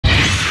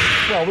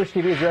Well, Wish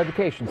TV is your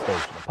education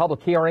station. A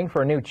public hearing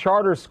for a new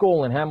charter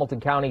school in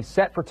Hamilton County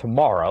set for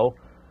tomorrow.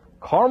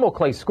 Carmel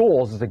Clay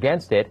Schools is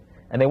against it,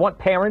 and they want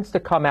parents to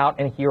come out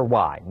and hear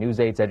why. News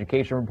 8's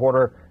education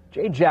reporter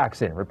Jay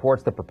Jackson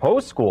reports the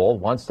proposed school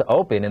wants to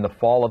open in the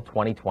fall of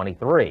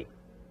 2023.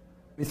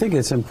 We think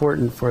it's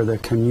important for the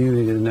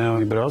community to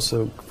know, but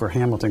also for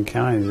Hamilton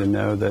County to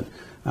know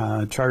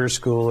that charter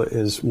school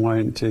is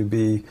wanting to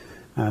be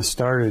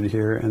started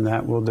here, and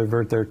that will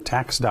divert their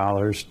tax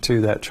dollars to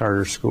that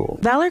charter school.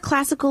 Valor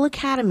Classical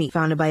Academy,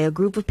 founded by a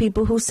group of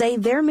people who say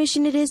their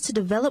mission it is to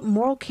develop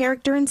moral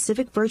character and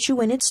civic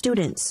virtue in its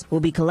students, will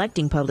be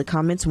collecting public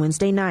comments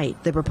Wednesday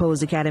night. The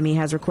proposed academy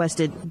has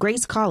requested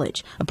Grace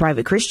College, a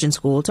private Christian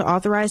school, to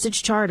authorize its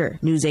charter.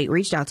 News 8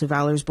 reached out to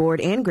Valor's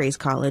board and Grace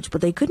College,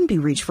 but they couldn't be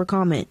reached for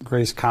comment.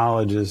 Grace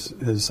College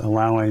is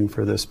allowing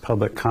for this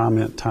public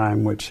comment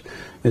time, which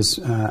is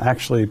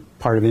actually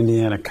part of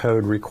Indiana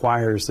code,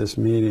 requires this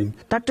meeting.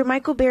 Dr.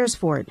 Michael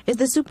Beresford is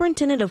the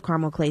superintendent of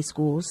Carmel Clay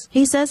Schools.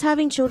 He says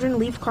having children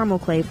leave Carmel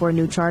Clay for a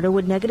new charter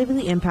would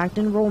negatively impact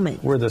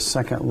enrollment. We're the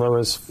second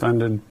lowest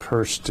funded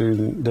per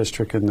student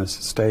district in this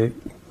state,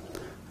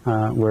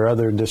 where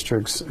other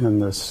districts in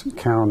this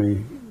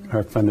county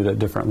are funded at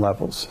different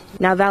levels.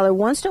 Now, Valor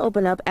wants to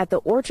open up at the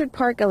Orchard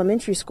Park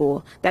Elementary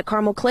School that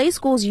Carmel Clay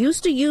Schools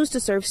used to use to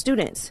serve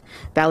students.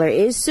 Valor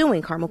is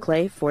suing Carmel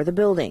Clay for the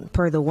building.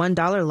 Per the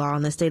 $1 law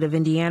in the state of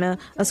Indiana,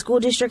 a school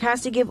district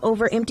has to give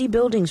over empty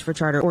buildings for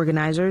charter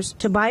organizers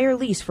to buy or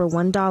lease for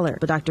 $1.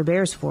 But Dr.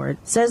 Beresford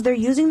says they're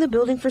using the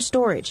building for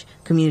storage,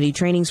 community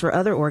trainings for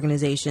other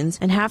organizations,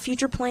 and have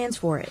future plans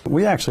for it.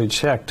 We actually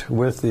checked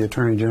with the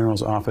Attorney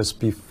General's office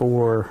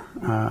before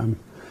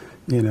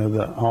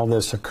all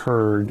this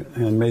occurred,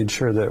 and made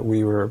sure that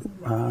we were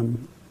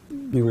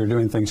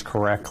doing things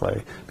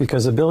correctly,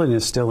 because the building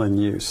is still in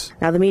use.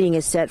 Now, the meeting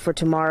is set for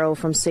tomorrow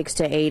from 6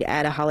 to 8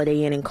 at a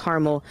Holiday Inn in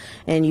Carmel,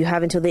 and you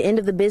have until the end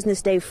of the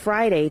business day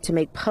Friday to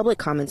make public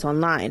comments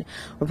online.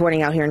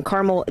 Reporting out here in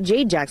Carmel,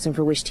 Jade Jackson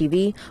for Wish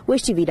TV,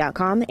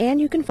 wishtv.com,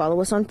 and you can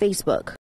follow us on Facebook.